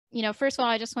first of all,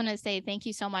 I just want to say thank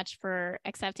you so much for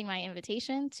accepting my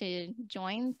invitation to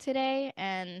join today.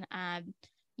 And,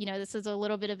 this is a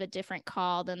little bit of a different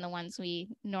call than the ones we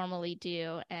normally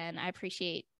do. And I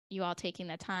appreciate you all taking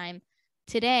the time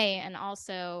today, and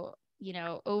also,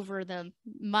 over the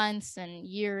months and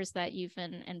years that you've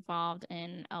been involved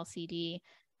in LCD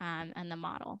and the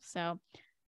model. So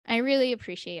I really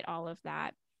appreciate all of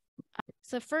that.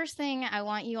 So first thing I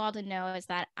want you all to know is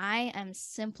that I am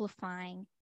simplifying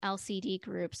LCD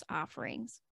Group's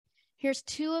offerings. Here's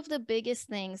two of the biggest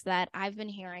things that I've been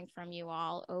hearing from you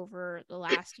all over the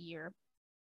last year.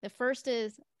 The first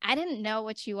is, I didn't know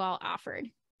what you all offered.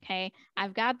 Okay.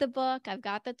 I've got the book, I've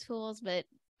got the tools, but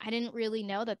I didn't really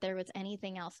know that there was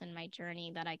anything else in my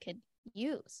journey that I could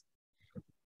use.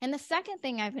 And the second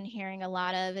thing I've been hearing a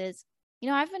lot of is,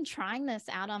 I've been trying this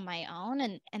out on my own,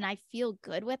 and I feel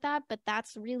good with that, but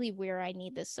that's really where I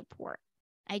need the support.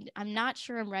 I'm not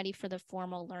sure I'm ready for the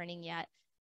formal learning yet.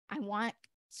 I want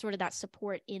sort of that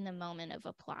support in the moment of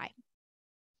apply.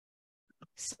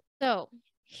 So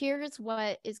here's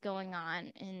what is going on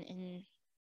in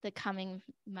the coming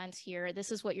months here.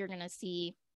 This is what you're going to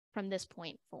see from this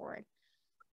point forward.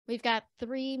 We've got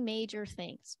three major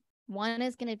things. One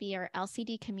is going to be our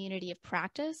LCD community of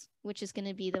practice, which is going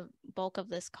to be the bulk of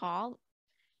this call.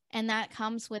 And that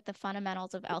comes with the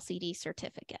fundamentals of LCD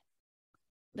certificate.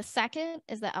 The second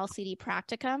is the LCD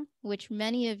practicum, which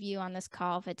many of you on this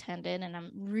call have attended, and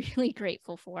I'm really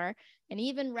grateful for. And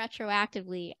even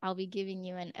retroactively, I'll be giving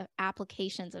you an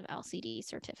applications of LCD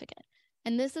certificate.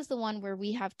 And this is the one where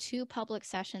we have 2 public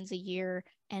sessions a year,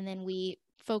 and then we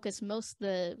focus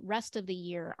the rest of the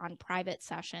year on private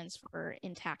sessions for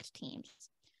intact teams,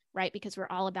 right? Because we're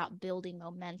all about building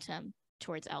momentum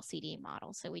towards LCD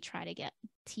models. So we try to get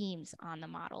teams on the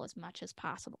model as much as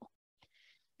possible.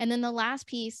 And then the last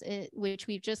piece, which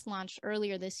we've just launched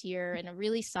earlier this year in a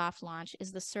really soft launch,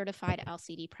 is the Certified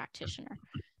LCD Practitioner.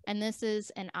 And this is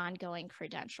an ongoing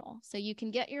credential. So you can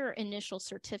get your initial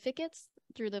certificates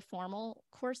through the formal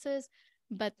courses,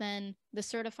 but then the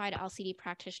Certified LCD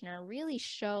Practitioner really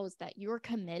shows that you're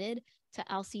committed to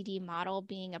LCD model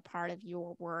being a part of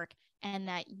your work, and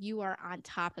that you are on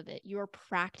top of it. You're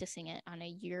practicing it on a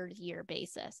year-to-year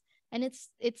basis. And it's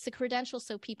a credential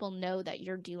so people know that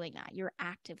you're doing that. You're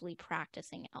actively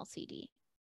practicing LCD.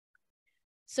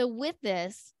 So with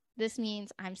this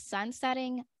means I'm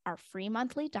sunsetting our free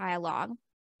monthly dialogue.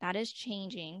 That is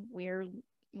changing. We're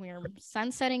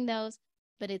sunsetting those,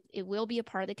 but it will be a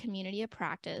part of the community of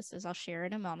practice, as I'll share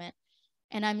in a moment.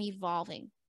 And I'm evolving.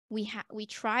 We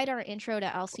tried our intro to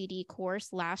LCD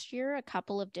course last year a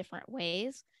couple of different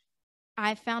ways.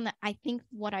 I found that I think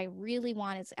what I really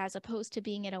want is, as opposed to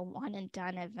being at a one and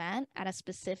done event at a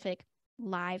specific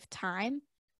live time,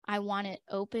 I want it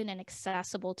open and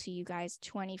accessible to you guys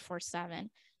 24/7.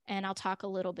 And I'll talk a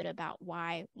little bit about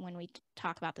why when we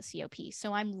talk about the COP.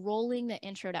 So I'm rolling the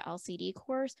intro to LCD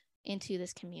course into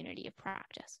this community of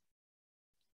practice.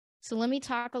 So let me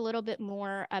talk a little bit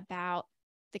more about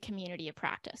the community of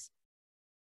practice.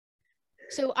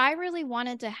 So I really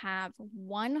wanted to have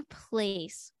one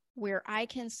place where I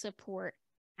can support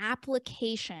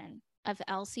application of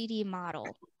LCD model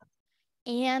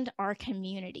and our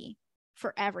community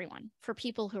for everyone, for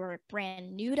people who are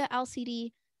brand new to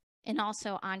LCD and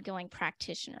also ongoing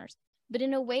practitioners, but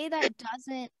in a way that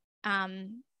doesn't,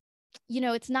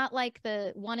 it's not like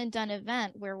the one and done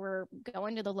event where we're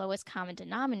going to the lowest common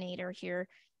denominator here.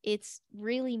 It's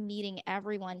really meeting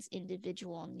everyone's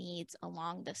individual needs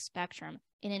along the spectrum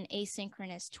in an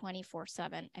asynchronous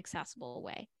 24/7 accessible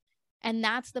way. And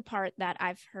that's the part that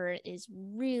I've heard is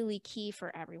really key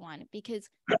for everyone, because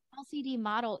LCD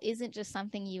model isn't just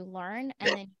something you learn and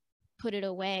then put it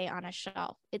away on a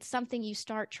shelf. It's something you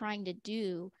start trying to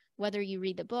do, whether you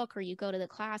read the book or you go to the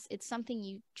class. It's something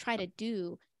you try to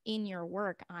do in your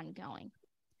work ongoing.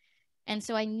 And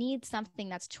so I need something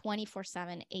that's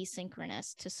 24/7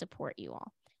 asynchronous to support you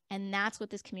all. And that's what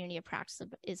this community of practice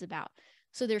is about.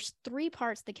 So there's 3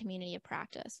 parts to the community of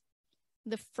practice.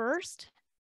 The first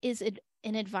is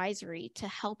an advisory to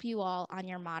help you all on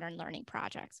your modern learning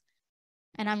projects.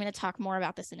 And I'm going to talk more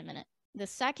about this in a minute. The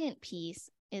second piece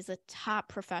is a top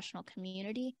professional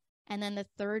community. And then the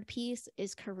third piece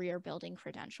is career building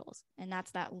credentials. And that's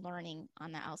that learning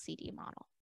on the LCD model.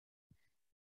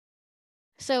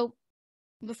 So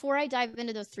before I dive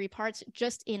into those 3 parts,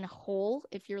 just in whole,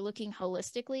 if you're looking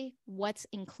holistically, what's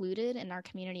included in our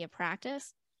community of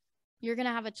practice, you're going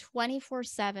to have a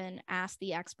 24/7 Ask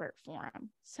the Expert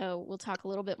forum. So we'll talk a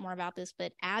little bit more about this,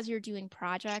 but as you're doing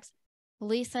projects,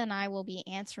 Lisa and I will be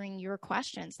answering your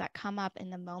questions that come up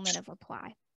in the moment of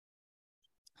apply.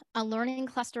 a learning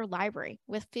cluster library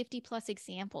with 50 plus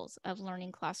examples of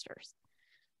learning clusters.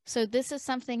 So this is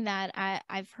something that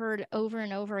I've heard over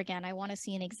and over again. I want to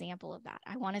see an example of that.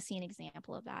 I want to see an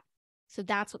example of that. So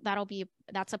that's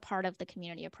a part of the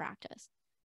community of practice.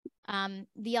 The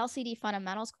LCD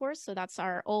fundamentals course, so that's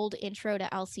our old intro to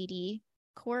LCD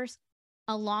course,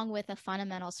 along with a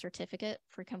fundamental certificate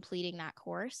for completing that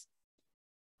course.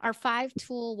 Our 5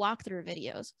 tool walkthrough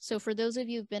videos. So for those of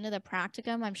you who've been to the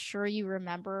practicum, I'm sure you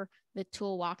remember the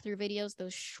tool walkthrough videos,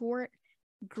 those short,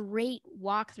 great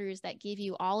walkthroughs that give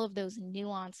you all of those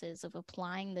nuances of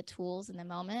applying the tools in the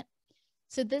moment.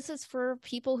 So this is for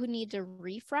people who need to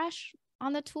refresh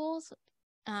on the tools,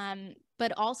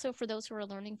 but also for those who are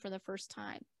learning for the first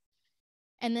time.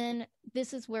 And then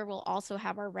this is where we'll also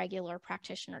have our regular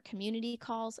practitioner community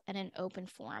calls and an open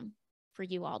forum for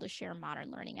you all to share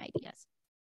modern learning ideas.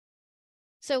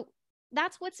 So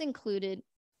that's what's included,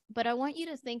 but I want you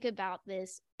to think about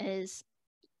this as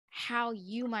how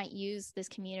you might use this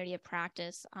community of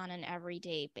practice on an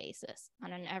everyday basis,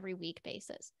 on an every week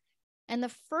basis. And the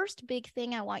first big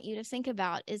thing I want you to think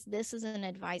about is this is an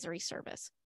advisory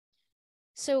service.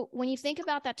 So when you think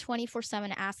about that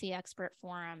 24/7 Ask the Expert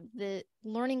forum, the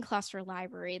learning cluster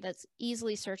library that's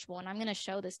easily searchable, and I'm going to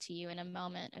show this to you in a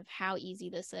moment of how easy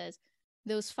this is,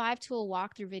 those 5 tool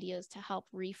walkthrough videos to help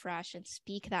refresh and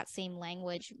speak that same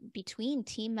language between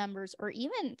team members, or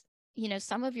even,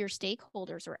 some of your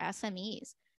stakeholders or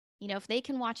SMEs. If they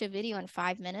can watch a video in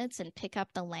 5 minutes and pick up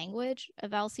the language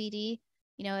of LCD,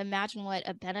 imagine what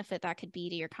a benefit that could be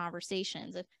to your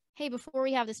conversations. If, hey, before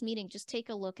we have this meeting, just take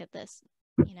a look at this,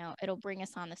 it'll bring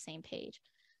us on the same page.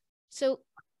 So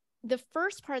the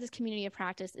first part of this community of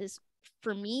practice is,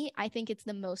 for me, I think it's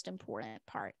the most important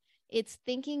part. It's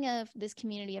thinking of this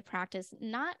community of practice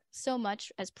not so much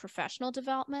as professional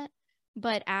development,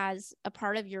 but as a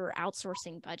part of your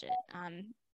outsourcing budget.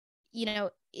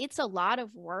 It's a lot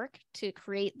of work to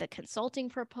create the consulting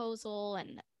proposal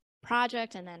and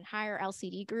project and then hire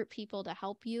LCD group people to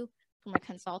help you from a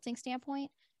consulting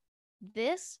standpoint.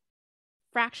 This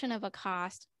fraction of a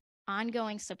cost,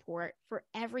 ongoing support for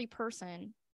every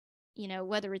person,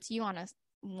 whether it's you on a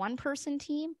one-person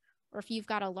team or if you've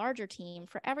got a larger team,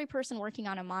 for every person working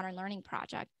on a modern learning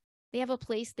project, they have a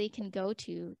place they can go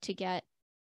to get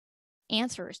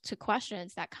answers to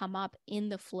questions that come up in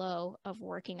the flow of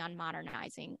working on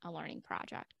modernizing a learning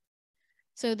project.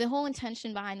 So the whole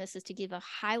intention behind this is to give a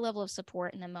high level of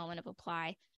support in the moment of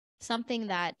apply, something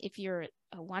that if you're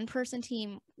a one-person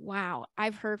team, wow,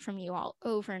 I've heard from you all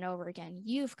over and over again,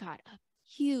 you've got a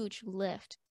huge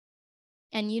lift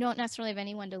and you don't necessarily have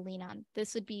anyone to lean on.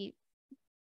 This would be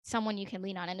someone you can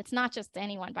lean on. And it's not just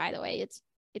anyone, by the way,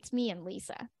 it's me and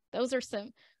Lisa. Those are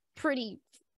some pretty,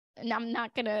 and I'm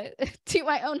not going to toot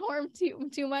my own horn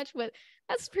too much, but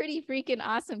that's pretty freaking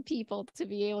awesome people to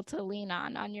be able to lean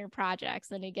on your projects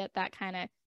and to get that kind of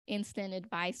instant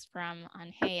advice from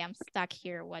on, hey, I'm stuck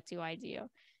here. What do I do?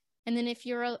 And then if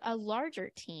you're a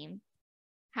larger team,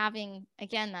 having,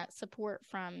 again, that support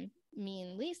from me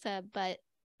and Lisa, but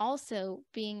also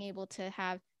being able to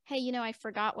have, hey, I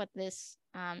forgot what this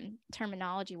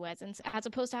terminology was. And as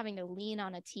opposed to having to lean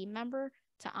on a team member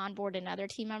to onboard another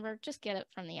team member, just get it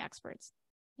from the experts,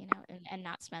 and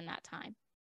not spend that time.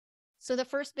 So the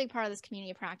first big part of this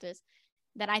community of practice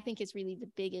that I think is really the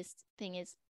biggest thing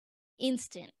is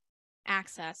instant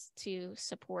access to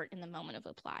support in the moment of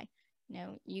apply.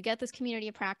 You get this community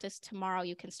of practice, tomorrow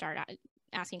you can start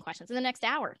asking questions. In the next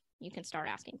hour, you can start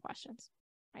asking questions,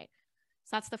 right?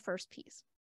 So that's the first piece.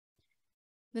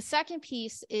 The second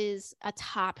piece is a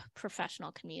top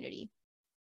professional community.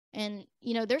 And,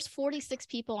 there's 46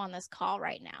 people on this call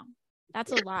right now.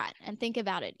 That's a lot. And think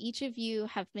about it. Each of you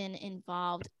have been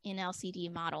involved in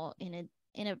LCD model in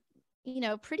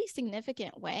a pretty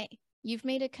significant way. You've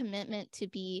made a commitment to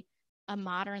be a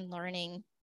modern learning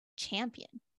champion.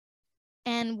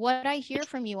 And what I hear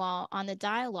from you all on the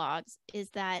dialogues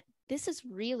is that this is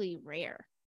really rare.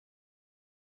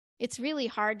 It's really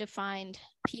hard to find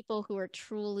people who are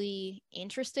truly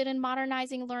interested in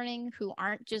modernizing learning, who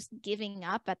aren't just giving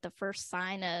up at the first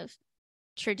sign of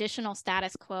traditional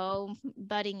status quo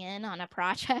butting in on a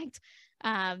project.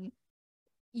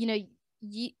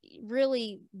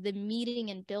 Really the meeting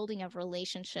and building of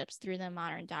relationships through the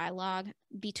modern dialogue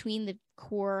between the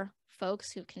core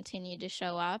folks who've continued to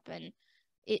show up, and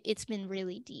it's been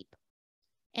really deep.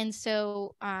 And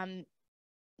so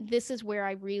this is where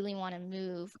I really want to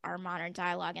move our modern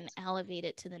dialogue and elevate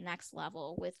it to the next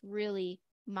level with really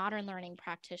modern learning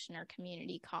practitioner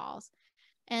community calls.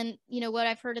 And, what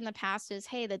I've heard in the past is,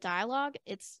 hey, the dialogue,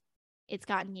 it's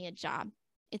gotten me a job.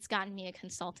 It's gotten me a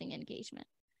consulting engagement.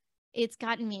 It's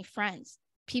gotten me friends,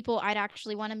 people I'd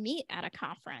actually want to meet at a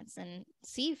conference and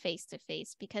see face to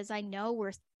face, because I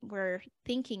know we're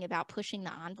thinking about pushing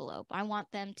the envelope. I want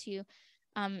them to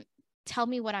tell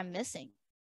me what I'm missing,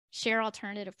 share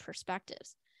alternative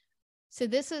perspectives. So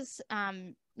this is,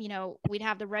 you know, we'd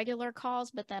have the regular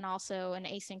calls, but then also an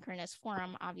asynchronous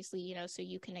forum, obviously, you know, so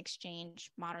you can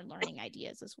exchange modern learning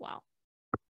ideas as well.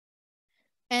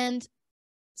 And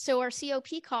so our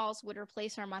COP calls would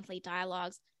replace our monthly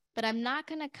dialogues, but I'm not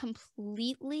going to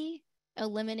completely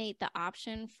eliminate the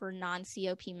option for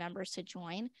non-COP members to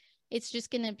join. It's just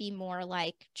going to be more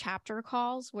like chapter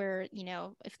calls where, you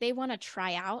know, if they want to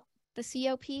try out the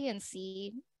COP and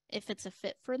see if it's a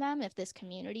fit for them, if this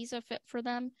community is a fit for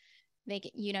them, they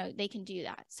can, you know, they can do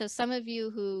that. So some of you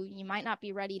who you might not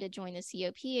be ready to join the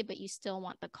COP, but you still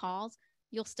want the calls,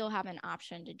 you'll still have an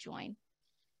option to join.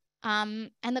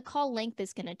 And the call length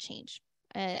is going to change.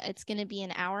 It's going to be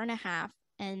an hour and a half,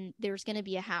 and there's going to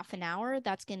be a half an hour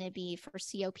that's going to be for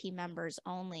COP members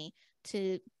only,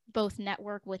 to both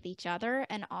network with each other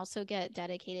and also get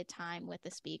dedicated time with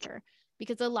the speaker.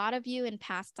 Because a lot of you in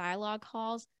past dialogue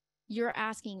calls, you're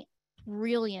asking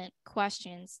brilliant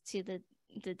questions to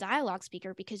the dialogue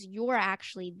speaker because you're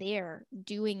actually there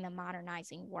doing the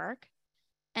modernizing work.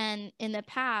 And in the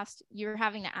past, you're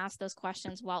having to ask those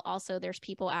questions while also there's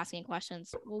people asking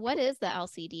questions. Well, what is the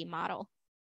LCD model?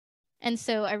 And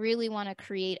so I really want to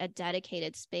create a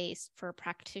dedicated space for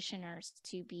practitioners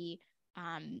to be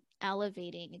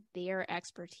elevating their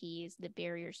expertise, the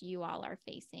barriers you all are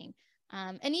facing.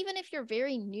 And even if you're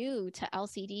very new to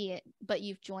LCD, but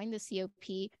you've joined the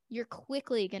COP, you're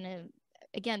quickly going to,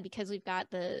 again, because we've got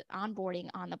the onboarding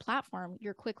on the platform,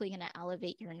 you're quickly going to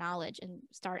elevate your knowledge and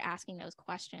start asking those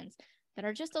questions that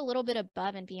are just a little bit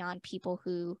above and beyond people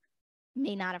who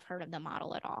may not have heard of the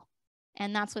model at all.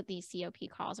 And that's what these COP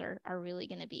calls are really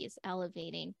going to be, is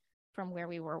elevating from where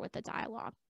we were with the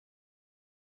dialogue.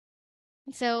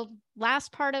 So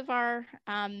last part of our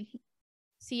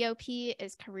COP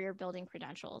is career building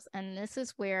credentials. And this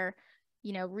is where,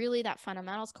 you know, really that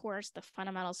fundamentals course, the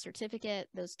fundamentals certificate,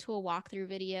 those tool walkthrough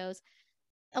videos.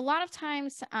 A lot of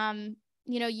times,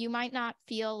 you know, you might not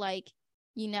feel like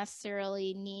you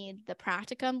necessarily need the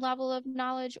practicum level of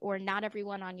knowledge, or not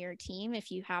everyone on your team, if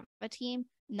you have a team,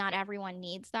 not everyone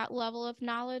needs that level of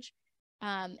knowledge.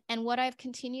 And what I've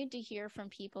continued to hear from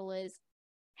people is,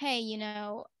 hey, you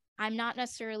know, I'm not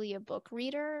necessarily a book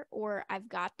reader, or I've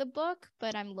got the book,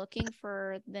 but I'm looking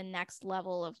for the next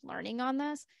level of learning on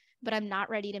this, but I'm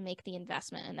not ready to make the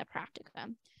investment in the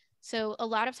practicum. So a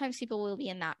lot of times people will be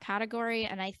in that category.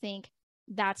 And I think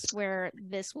that's where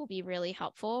this will be really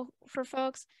helpful for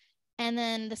folks. And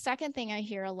then the second thing I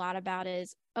hear a lot about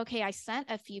is, okay, I sent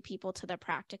a few people to the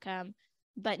practicum,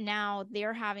 but now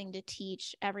they're having to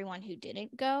teach everyone who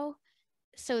didn't go.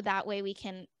 So that way we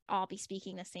can all be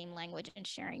speaking the same language and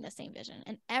sharing the same vision.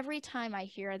 And every time I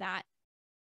hear that,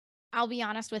 I'll be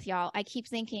honest with y'all, I keep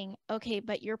thinking, okay,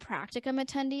 but your practicum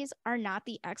attendees are not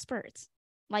the experts.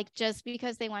 Like, just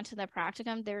because they went to the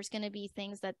practicum, there's going to be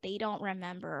things that they don't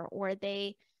remember, or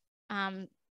they,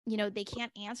 you know, they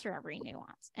can't answer every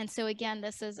nuance. And so again,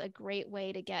 this is a great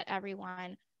way to get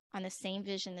everyone on the same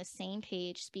vision, the same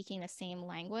page, speaking the same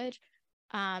language,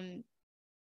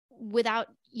 without,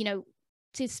 you know,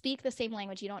 to speak the same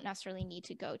language, you don't necessarily need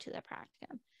to go to the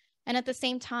practicum. And at the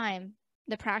same time,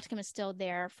 the practicum is still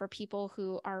there for people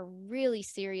who are really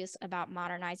serious about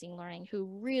modernizing learning,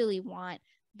 who really want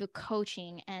the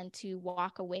coaching and to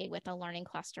walk away with a learning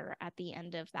cluster at the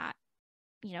end of that,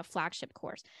 you know, flagship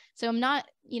course. So I'm not,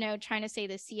 you know, trying to say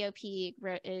the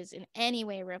COP is in any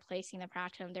way replacing the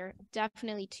practicum. They're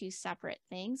definitely two separate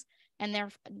things, and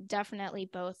they're definitely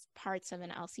both parts of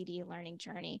an LCD learning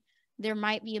journey. There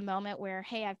might be a moment where,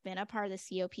 hey, I've been a part of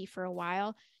the COP for a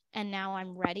while, and now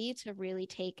I'm ready to really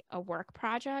take a work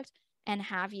project and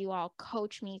have you all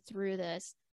coach me through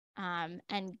this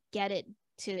and get it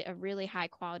to a really high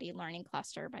quality learning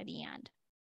cluster by the end.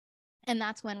 And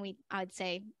that's when I'd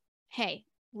say, hey,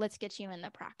 let's get you in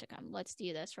the practicum. Let's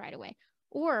do this right away.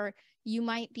 Or you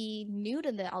might be new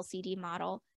to the LCD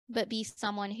model, but be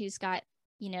someone who's got,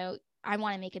 you know, I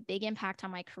want to make a big impact on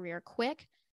my career quick.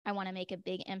 I want to make a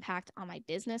big impact on my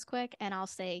business quick. And I'll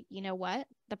say, you know what?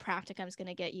 The practicum is going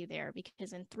to get you there,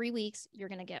 because in 3 weeks, you're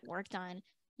going to get work done.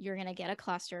 You're going to get a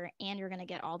cluster, and you're going to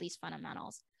get all these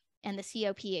fundamentals. And the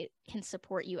COP can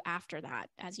support you after that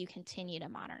as you continue to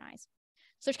modernize.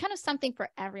 So there's kind of something for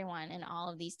everyone in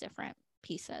all of these different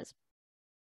pieces.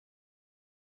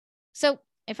 So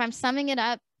if I'm summing it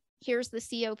up, here's the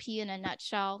COP in a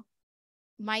nutshell.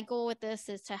 My goal with this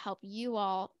is to help you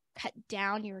all cut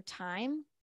down your time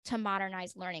to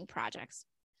modernize learning projects.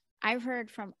 I've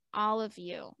heard from all of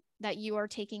you that you are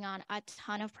taking on a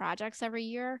ton of projects every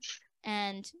year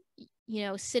and, you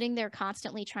know, sitting there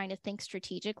constantly trying to think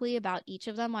strategically about each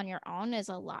of them on your own is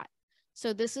a lot.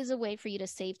 So this is a way for you to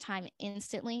save time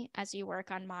instantly as you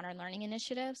work on modern learning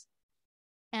initiatives.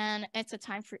 And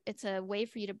it's a way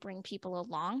for you to bring people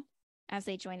along as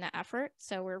they join the effort.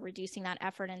 So we're reducing that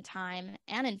effort and time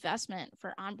and investment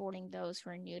for onboarding those who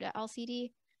are new to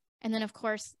LCD. And then of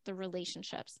course, the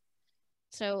relationships.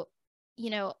 So, you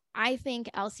know, I think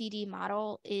LCD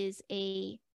model is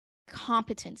a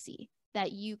competency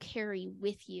that you carry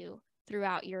with you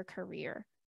throughout your career.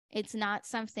 It's not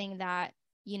something that,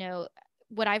 you know,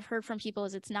 what I've heard from people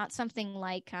is it's not something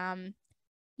like,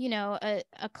 you know,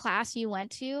 a class you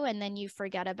went to and then you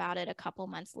forget about it a couple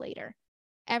months later.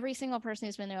 Every single person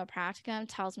who's been to a practicum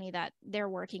tells me that they're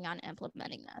working on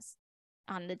implementing this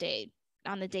on the day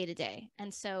to day.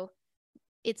 And so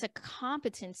it's a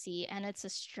competency and it's a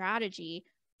strategy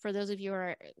for those of you who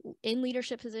are in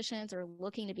leadership positions or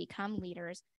looking to become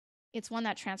leaders. It's one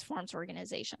that transforms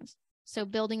organizations. So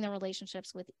building the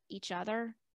relationships with each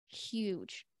other,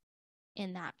 huge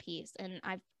in that piece. And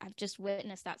I've just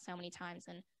witnessed that so many times.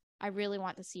 And I really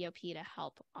want the COP to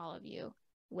help all of you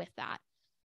with that.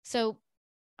 So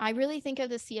I really think of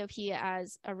the COP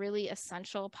as a really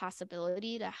essential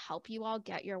possibility to help you all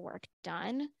get your work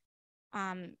done,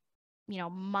 you know,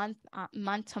 month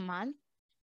to month,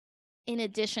 in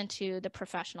addition to the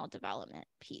professional development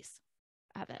piece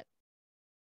of it.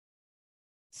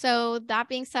 So that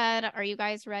being said, are you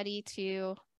guys ready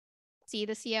to see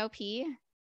the COP?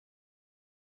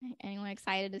 Anyone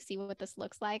excited to see what this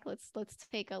looks like? Let's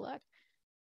take a look.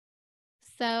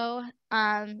 So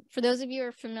for those of you who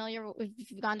are familiar, if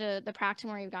you've gone to the practicum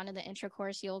or you've gone to the intro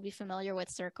course, you'll be familiar with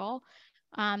Circle.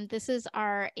 This is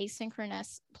our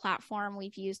asynchronous platform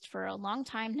we've used for a long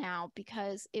time now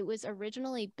because it was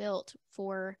originally built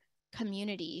for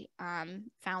community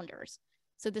founders.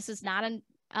 So this is not an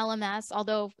LMS,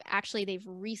 although actually they've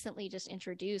recently just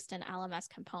introduced an LMS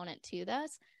component to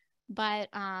this, but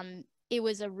it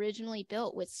was originally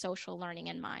built with social learning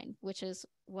in mind, which is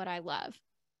what I love.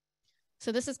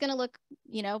 So this is going to look,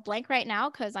 you know, blank right now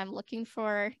because I'm looking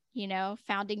for, you know,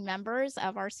 founding members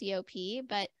of our COP,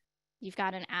 but you've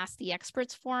got an Ask the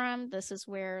Experts forum. This is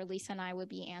where Lisa and I would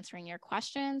be answering your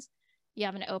questions. You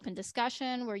have an open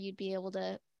discussion where you'd be able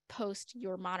to post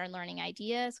your modern learning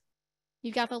ideas.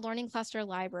 You've got the Learning Cluster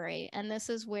library, and this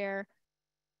is where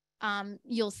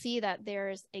you'll see that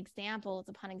there's examples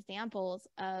upon examples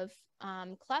of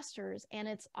clusters, and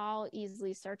it's all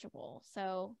easily searchable.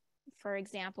 So for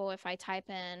example, if I type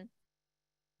in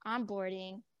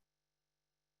onboarding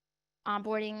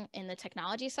in the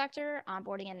technology sector,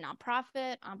 onboarding in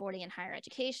nonprofit, onboarding in higher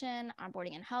education,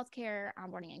 onboarding in healthcare,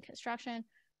 onboarding in construction,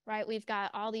 right? We've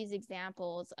got all these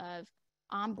examples of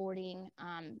onboarding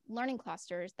learning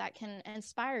clusters that can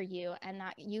inspire you and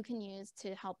that you can use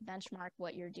to help benchmark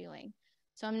what you're doing.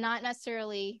 So I'm not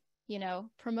necessarily, you know,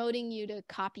 promoting you to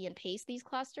copy and paste these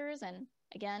clusters. And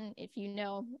again, if you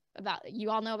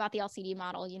all know about the LCD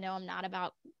model, you know,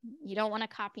 you don't want to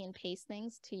copy and paste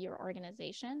things to your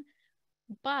organization,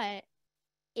 but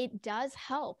it does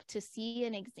help to see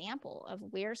an example of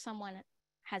where someone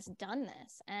has done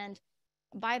this. And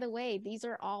by the way, these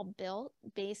are all built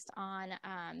based on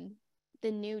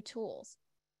the new tools.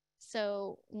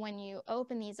 So when you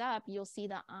open these up, you'll see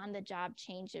the on-the-job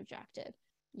change objective.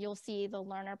 You'll see the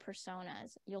learner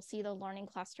personas. You'll see the learning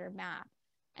cluster map.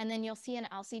 And then you'll see an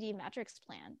LCD metrics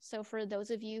plan. So for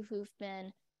those of you who've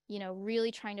been, you know,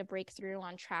 really trying to break through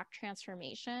on track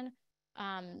transformation,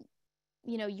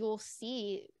 you know, you'll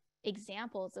see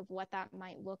examples of what that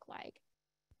might look like.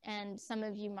 And some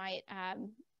of you might,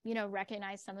 you know,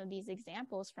 recognize some of these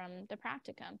examples from the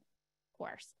practicum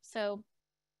course. So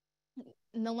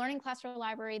in the Learning Cluster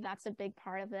Library, that's a big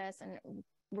part of this, and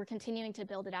we're continuing to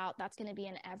build it out. That's going to be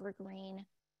an evergreen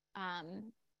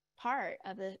part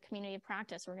of the community of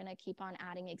practice. We're going to keep on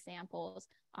adding examples,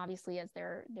 obviously, as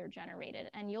they're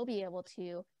generated, and you'll be able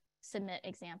to submit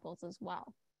examples as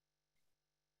well.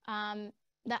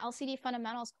 The LCD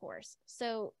fundamentals course.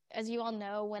 So as you all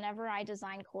know, whenever I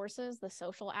design courses, the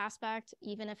social aspect,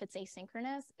 even if it's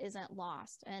asynchronous, isn't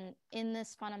lost. And in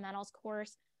this fundamentals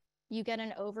course, you get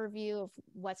an overview of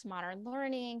what's modern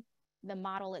learning, the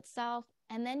model itself,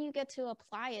 and then you get to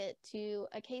apply it to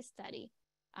a case study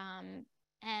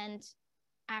and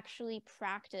actually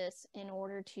practice in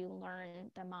order to learn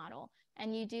the model.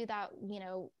 And you do that, you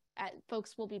know,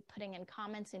 folks will be putting in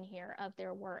comments in here of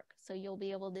their work. So you'll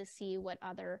be able to see what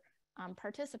other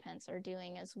participants are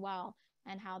doing as well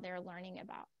and how they're learning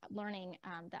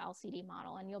the LCD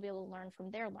model, and you'll be able to learn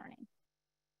from their learning.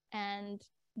 And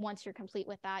once you're complete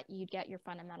with that, you'd get your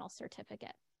fundamental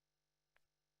certificate.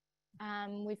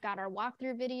 We've got our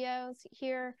walkthrough videos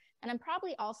here, and I'm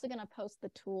probably also going to post the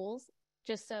tools,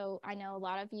 just so I know a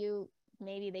lot of you,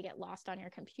 maybe they get lost on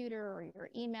your computer or your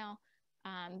email,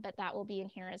 but that will be in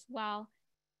here as well.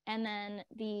 And then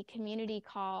the community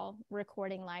call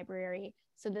recording library.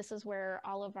 So this is where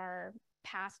all of our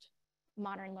past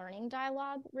modern learning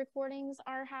dialogue recordings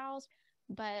are housed,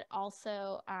 but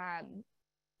also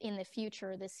in the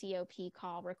future, the COP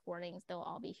call recordings, they'll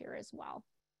all be here as well.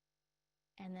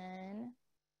 And then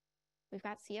we've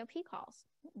got COP calls,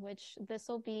 which this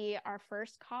will be our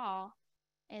first call.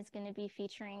 Is going to be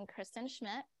featuring Kristen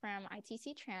Schmidt from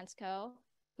ITC Transco,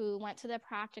 who went to the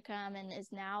practicum and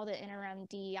is now the interim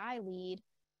DEI lead.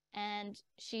 And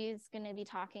she's going to be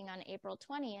talking on April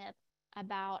 20th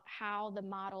about how the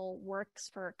model works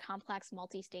for complex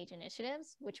multi-stage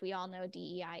initiatives, which we all know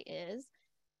DEI is,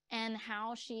 and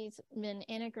how she's been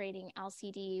integrating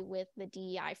LCD with the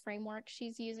DEI framework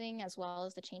she's using, as well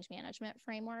as the change management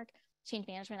framework, change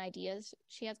management ideas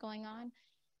she has going on,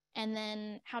 and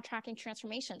then how tracking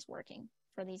transformation is working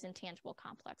for these intangible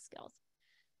complex skills.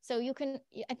 So you can,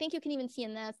 I think you can even see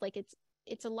in this, like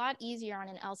it's a lot easier on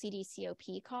an LCD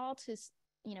COP call to,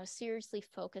 you know, seriously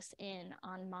focus in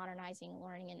on modernizing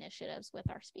learning initiatives with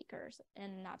our speakers.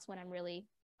 And that's what I'm really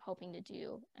hoping to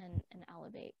do and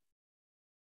elevate.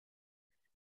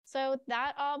 So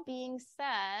that all being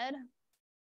said,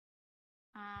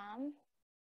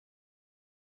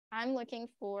 I'm looking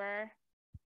for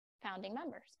founding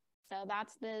members. So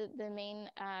that's the main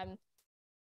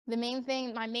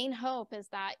thing. My main hope is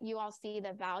that you all see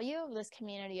the value of this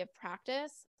community of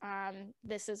practice.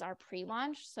 This is our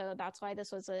pre-launch, so that's why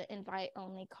this was an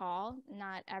invite-only call.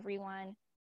 Not everyone.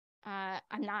 I'm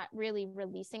not really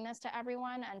releasing this to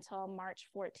everyone until March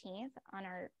 14th on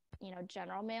our, you know,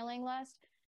 general mailing list.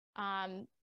 And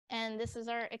this is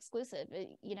our exclusive.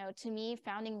 You know, to me,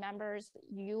 founding members,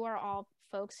 you are all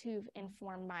folks who've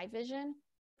informed my vision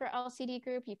for LCD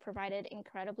Group. You provided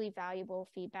incredibly valuable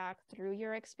feedback through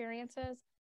your experiences.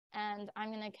 And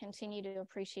I'm going to continue to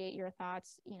appreciate your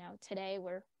thoughts. You know, today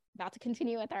we're about to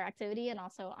continue with our activity and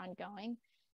also ongoing.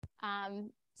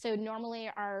 So normally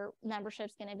our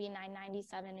membership's going to be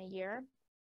 $997 a year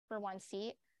for one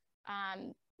seat.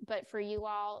 But for you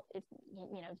all, if,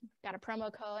 you know, got a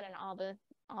promo code and all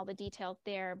the details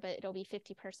there, but it'll be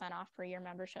 50% off for your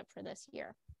membership for this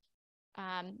year.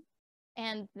 And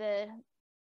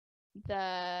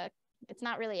it's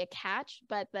not really a catch,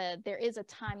 but there is a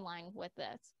timeline with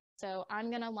this. So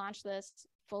I'm going to launch this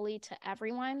fully to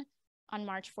everyone on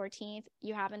March 14th.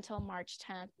 You have until March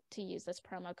 10th to use this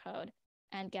promo code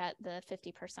and get the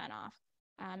 50% off.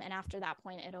 And after that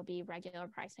point, it'll be regular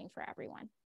pricing for everyone.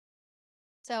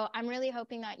 So I'm really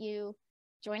hoping that you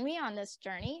join me on this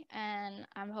journey, and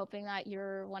I'm hoping that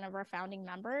you're one of our founding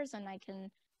members and I can,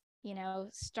 you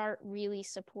know, start really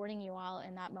supporting you all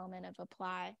in that moment of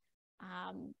apply,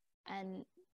 and,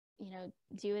 you know,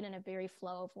 do it in a very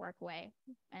flow of work way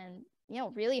and, you know,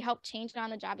 really help change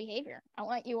on the job behavior. I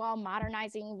want you all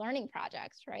modernizing learning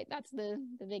projects, right? That's the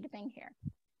big thing here.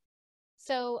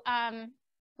 So,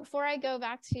 before I go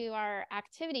back to our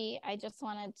activity, I just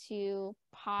wanted to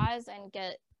pause and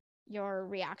get your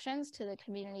reactions to the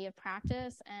community of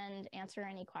practice and answer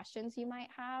any questions you might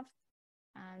have.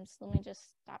 So let me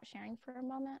just stop sharing for a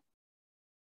moment.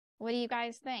 What do you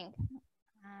guys think?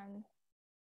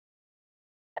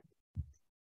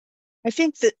 I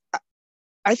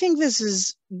think this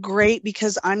is great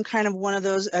because I'm kind of one of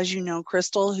those, as you know,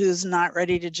 Crystal, who's not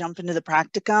ready to jump into the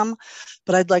practicum,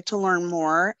 but I'd like to learn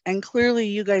more. And clearly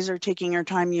you guys are taking your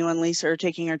time, you and Lisa are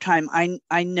taking your time.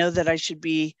 I know that I should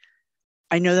be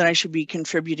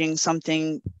contributing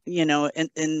something, you know,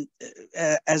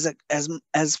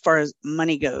 as far as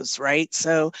money goes, right?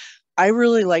 So I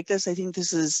really like this. I think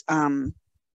this is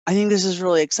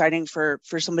really exciting for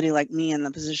somebody like me in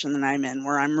the position that I'm in,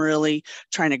 where I'm really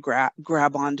trying to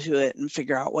grab onto it and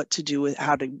figure out what to do with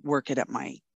how to work it at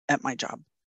my job.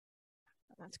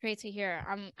 That's great to hear.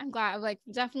 I'm glad. Like,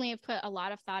 definitely have put a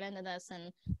lot of thought into this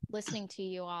and listening to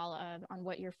you all on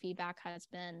what your feedback has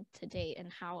been to date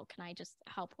and how can I just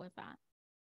help with that.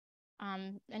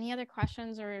 Any other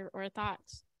questions or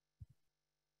thoughts?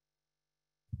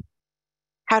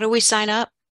 How do we sign up?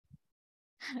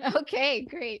 Okay,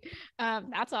 great.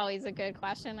 That's always a good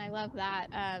question. I love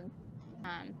that.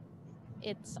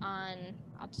 It's on,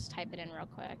 I'll just type it in real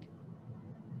quick.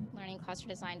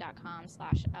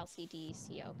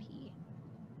 learningclusterdesign.com/LCDCOP.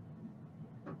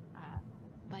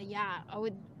 But yeah, I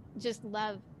would just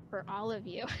love for all of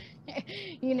you.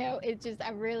 You know, it just, I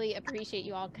really appreciate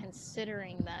you all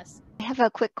considering this. I have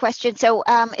a quick question. So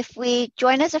if we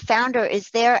join as a founder, is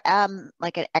there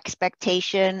like an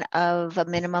expectation of a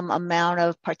minimum amount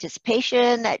of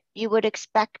participation that you would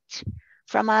expect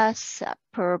from us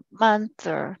per month,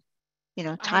 or, you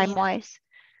know, time-wise?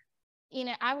 You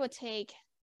know, I would take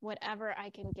whatever I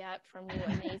can get from you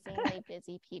amazingly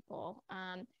busy people.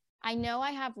 I know I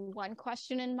have one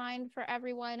question in mind for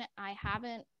everyone. I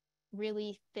haven't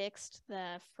really fixed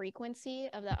the frequency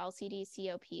of the LCD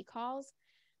COP calls.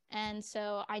 And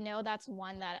so I know that's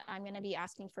one that I'm going to be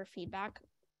asking for feedback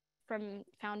from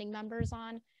founding members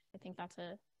on. I think that's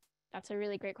a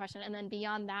really great question. And then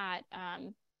beyond that,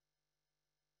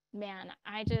 man,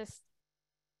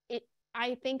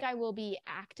 I think I will be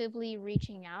actively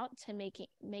reaching out to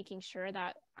making sure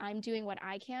that I'm doing what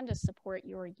I can to support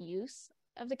your use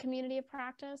of the community of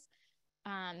practice.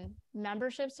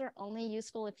 Memberships are only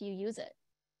useful if you use it.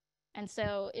 And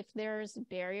so if there's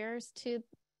barriers to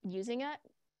using it,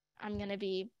 I'm going to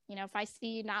be, you know, if I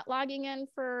see you not logging in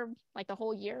for like the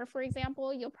whole year, for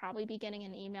example, you'll probably be getting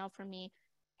an email from me.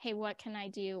 Hey, what can I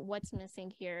do? What's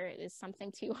missing here? Is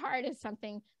something too hard?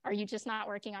 Are you just not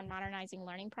working on modernizing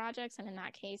learning projects? And in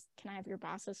that case, can I have your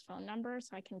boss's phone number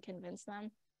so I can convince them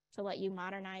to let you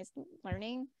modernize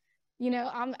learning? You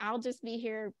know, I'll just be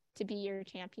here to be your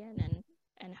champion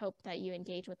and hope that you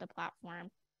engage with the platform.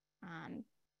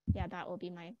 Yeah, that will be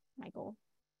my goal.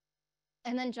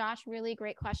 And then Josh, really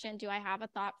great question. Do I have a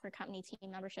thought for company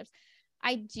team memberships?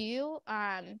 I do.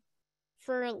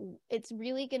 It's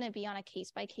really going to be on a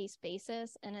case-by-case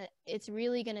basis, and it's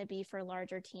really going to be for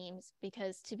larger teams,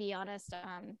 because to be honest,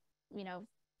 you know,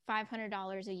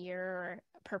 $500 a year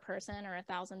per person or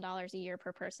 $1,000 a year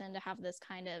per person to have this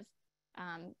kind of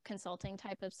consulting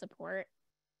type of support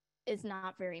is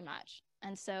not very much.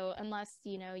 And so unless,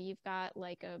 you know, you've got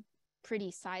like a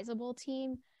pretty sizable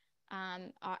team,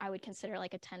 I would consider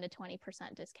like a 10 to 20%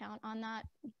 discount on that.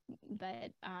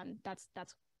 But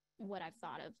that's what I've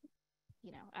thought of,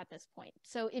 you know, at this point.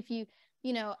 So if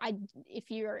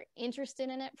if you're interested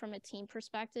in it from a team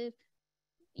perspective,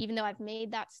 even though I've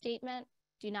made that statement,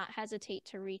 do not hesitate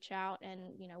to reach out, and,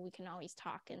 you know, we can always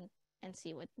talk and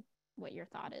see what your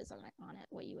thought is on it,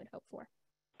 what you would hope for.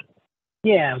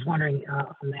 Yeah, I was wondering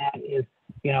on that is,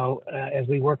 you know, as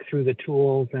we work through the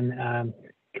tools and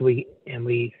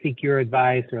we seek your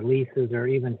advice or Lisa's or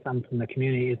even some from the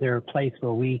community, is there a place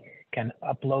where we can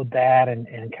upload that and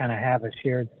kind of have a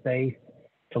shared space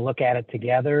to look at it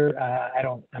together?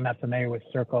 I'm not familiar with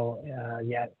Circle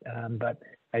yet, but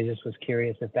I just was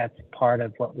curious if that's part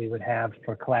of what we would have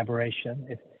for collaboration.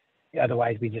 If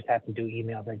otherwise, we just have to do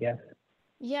emails, I guess.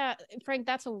 Yeah, Frank,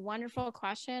 that's a wonderful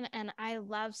question. And I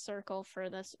love Circle for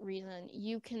this reason.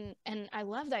 And I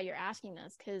love that you're asking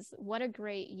this, because what a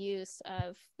great use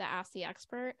of the Ask the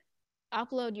Expert.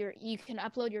 You can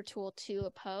upload your tool to a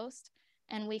post,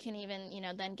 and we can even, you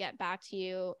know, then get back to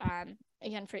you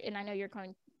again and I know you're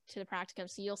going to the practicum,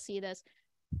 so you'll see this,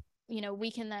 you know, we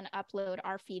can then upload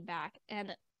our feedback,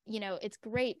 and, you know, it's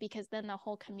great because then the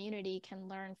whole community can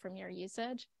learn from your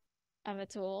usage of a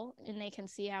tool, and they can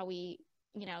see how we,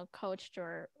 you know, coached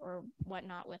or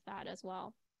whatnot with that as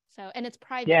well. So, and it's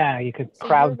private. Yeah, you could so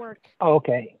crowd. Your work, oh,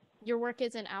 okay. Your work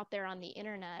isn't out there on the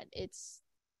internet. It's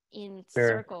in Sure.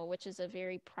 Circle, which is a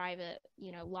very private,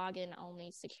 you know, login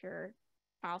only secure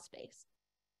file space.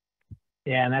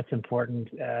 Yeah, and that's important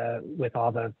with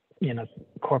all the, you know,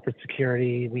 corporate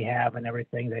security we have and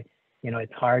everything. That, you know,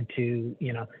 it's hard to,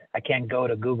 you know, I can't go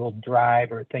to Google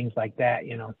Drive or things like that,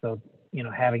 you know, so, you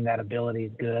know, having that ability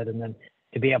is good. And then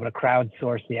to be able to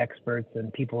crowdsource the experts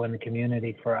and people in the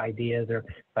community for ideas, or if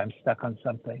I'm stuck on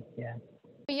something. Yeah.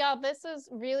 Yeah, this is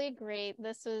really great.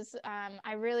 This is, I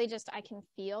can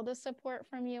feel the support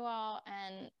from you all,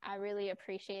 and I really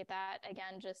appreciate that.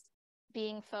 Again, just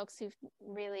being folks who've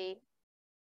really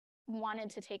wanted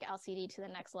to take LCD to the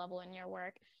next level in your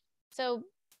work. So,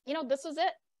 you know, this was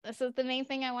it. This is the main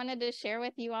thing I wanted to share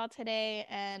with you all today.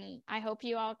 And I hope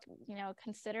you all, you know,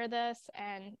 consider this.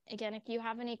 And again, if you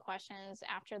have any questions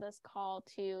after this call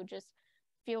too, just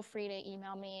feel free to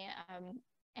email me.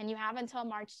 And you have until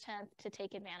March 10th to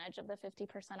take advantage of the 50%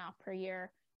 off per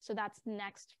year. So that's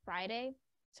next Friday.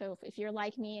 So if you're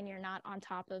like me and you're not on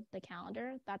top of the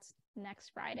calendar, that's next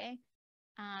Friday.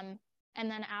 And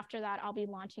then after that, I'll be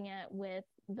launching it with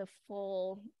the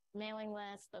full mailing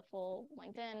list, the full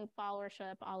LinkedIn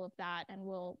followership, all of that, and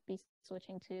we'll be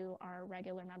switching to our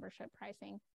regular membership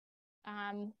pricing.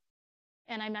 And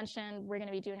I mentioned we're going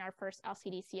to be doing our first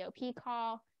LCD COP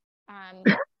call.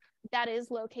 That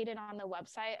is located on the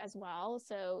website as well.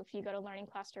 So if you go to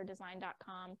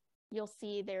learningclusterdesign.com, you'll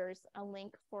see there's a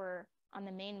link on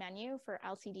the main menu for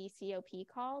LCD COP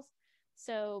calls.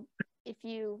 So if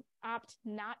you opt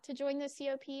not to join the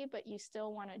COP, but you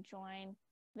still want to join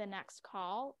the next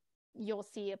call, you'll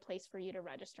see a place for you to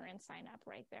register and sign up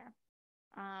right there.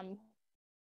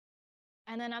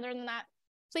 And then other than that,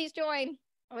 please join.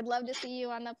 I would love to see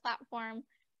you on the platform.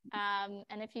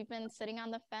 And if you've been sitting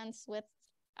on the fence with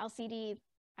LCD,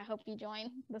 I hope you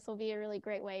join. This will be a really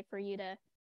great way for you to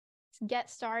get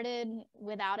started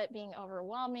without it being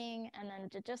overwhelming, and then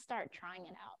to just start trying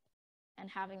it out and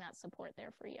having that support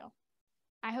there for you.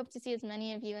 I hope to see as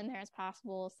many of you in there as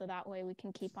possible, so that way we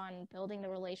can keep on building the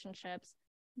relationships,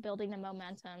 building the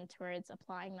momentum towards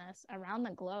applying this around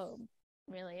the globe,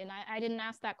 really. And I didn't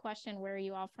ask that question, where are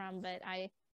you all from, but I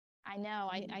know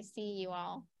I see you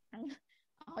all from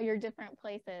all your different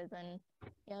places, and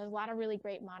there's a lot of really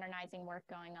great modernizing work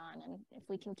going on. And if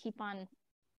we can keep on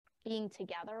being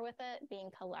together with it,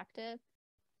 being collective,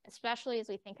 especially as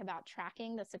we think about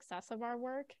tracking the success of our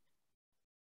work,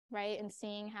 right, and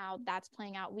seeing how that's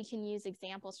playing out, we can use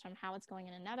examples from how it's going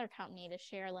in another company to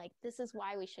share, like, this is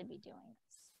why we should be doing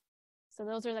this. So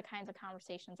those are the kinds of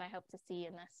conversations I hope to see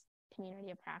in this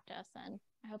community of practice, and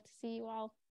I hope to see you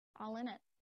all in it.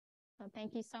 So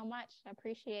thank you so much. I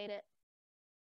appreciate it.